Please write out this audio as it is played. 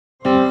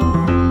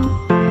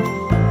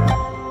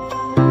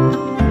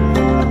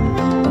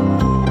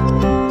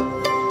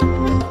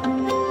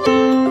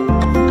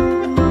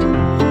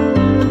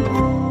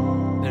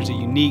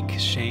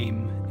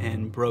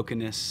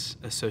brokenness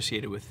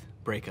associated with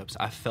breakups.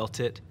 I felt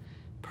it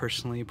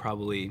personally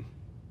probably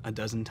a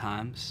dozen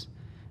times.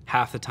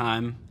 Half the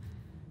time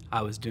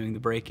I was doing the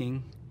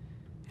breaking,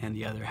 and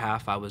the other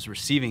half I was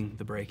receiving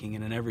the breaking,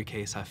 and in every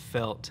case I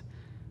felt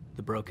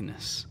the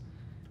brokenness.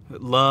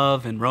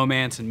 Love and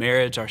romance and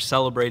marriage are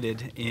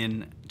celebrated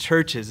in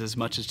churches as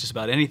much as just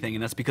about anything,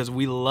 and that's because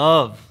we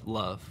love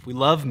love. We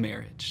love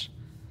marriage.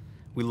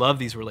 We love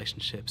these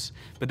relationships.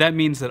 But that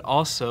means that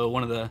also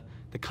one of the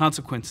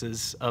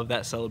consequences of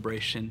that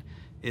celebration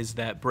is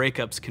that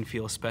breakups can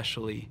feel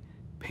especially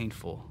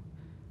painful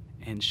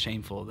and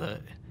shameful.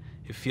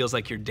 It feels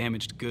like you're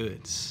damaged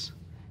goods,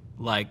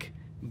 like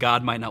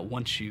God might not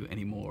want you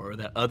anymore, or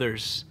that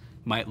others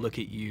might look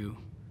at you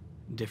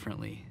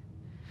differently.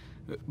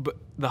 But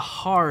the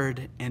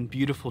hard and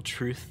beautiful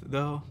truth,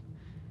 though,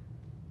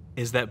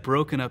 is that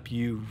broken up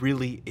you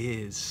really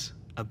is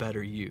a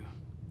better you.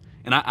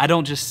 And I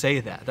don't just say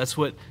that. That's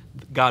what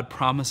God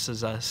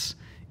promises us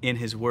in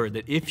his word,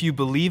 that if you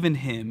believe in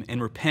him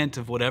and repent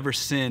of whatever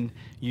sin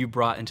you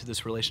brought into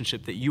this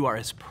relationship, that you are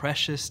as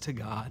precious to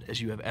God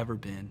as you have ever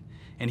been.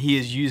 And he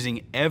is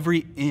using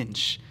every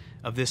inch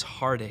of this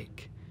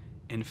heartache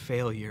and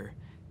failure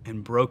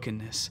and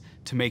brokenness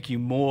to make you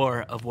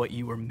more of what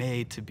you were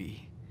made to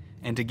be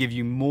and to give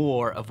you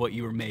more of what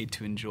you were made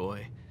to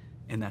enjoy,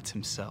 and that's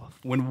himself.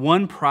 When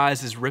one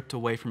prize is ripped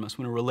away from us,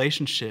 when a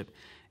relationship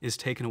is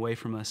taken away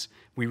from us,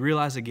 we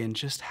realize again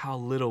just how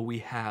little we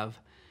have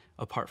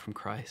apart from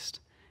Christ.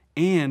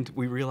 And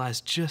we realize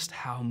just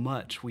how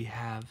much we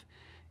have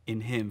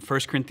in him. 1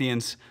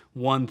 Corinthians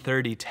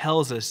 1:30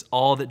 tells us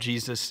all that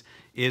Jesus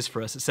is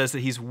for us. It says that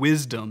he's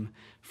wisdom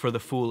for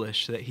the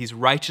foolish, that he's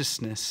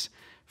righteousness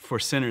for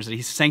sinners, that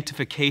he's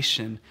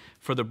sanctification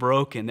for the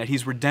broken, that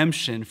he's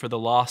redemption for the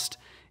lost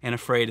and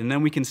afraid. And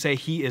then we can say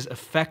he is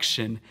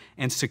affection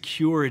and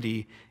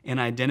security and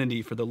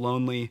identity for the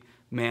lonely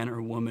man or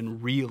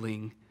woman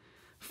reeling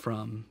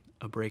from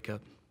a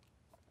breakup.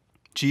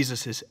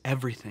 Jesus is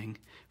everything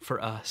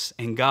for us,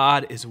 and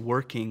God is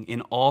working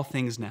in all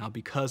things now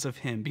because of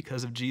him,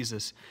 because of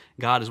Jesus.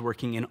 God is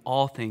working in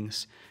all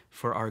things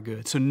for our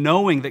good. So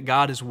knowing that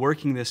God is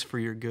working this for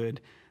your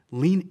good,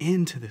 lean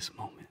into this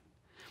moment.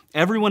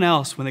 Everyone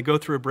else, when they go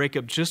through a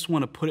breakup, just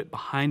want to put it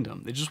behind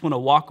them. They just want to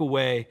walk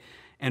away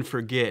and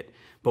forget.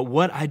 But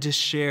what I just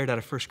shared out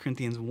of 1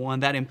 Corinthians 1,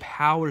 that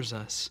empowers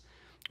us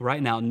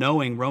right now,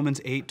 knowing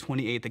Romans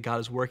 8:28, that God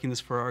is working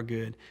this for our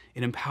good.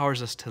 It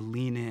empowers us to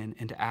lean in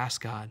and to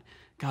ask God,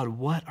 God,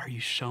 what are you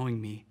showing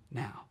me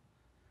now?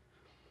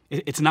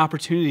 It's an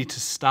opportunity to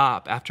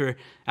stop. After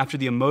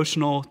the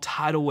emotional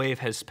tidal wave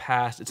has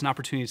passed, it's an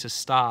opportunity to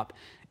stop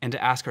and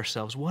to ask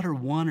ourselves, what are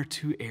one or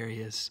two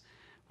areas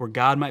where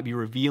God might be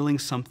revealing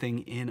something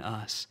in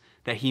us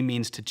that he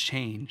means to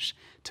change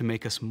to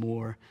make us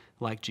more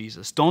like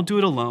Jesus? Don't do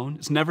it alone.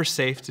 It's never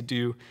safe to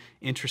do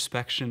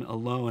introspection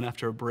alone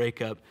after a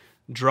breakup.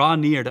 Draw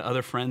near to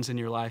other friends in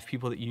your life,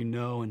 people that you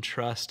know and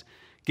trust.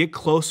 Get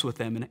close with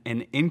them,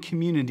 and in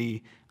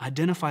community,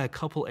 identify a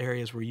couple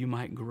areas where you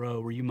might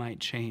grow, where you might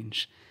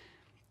change.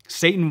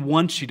 Satan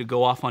wants you to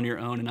go off on your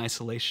own in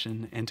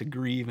isolation and to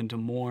grieve and to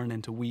mourn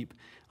and to weep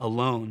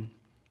alone.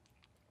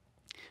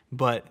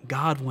 But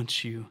God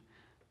wants you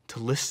to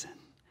listen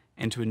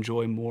and to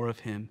enjoy more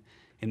of him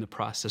in the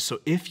process. So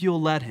if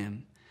you'll let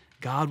him,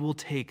 God will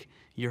take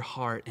your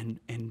heart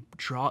and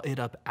draw it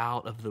up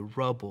out of the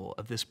rubble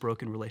of this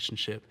broken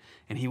relationship,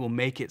 and he will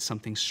make it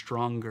something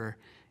stronger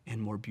and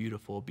more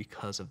beautiful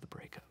because of the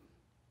breakup.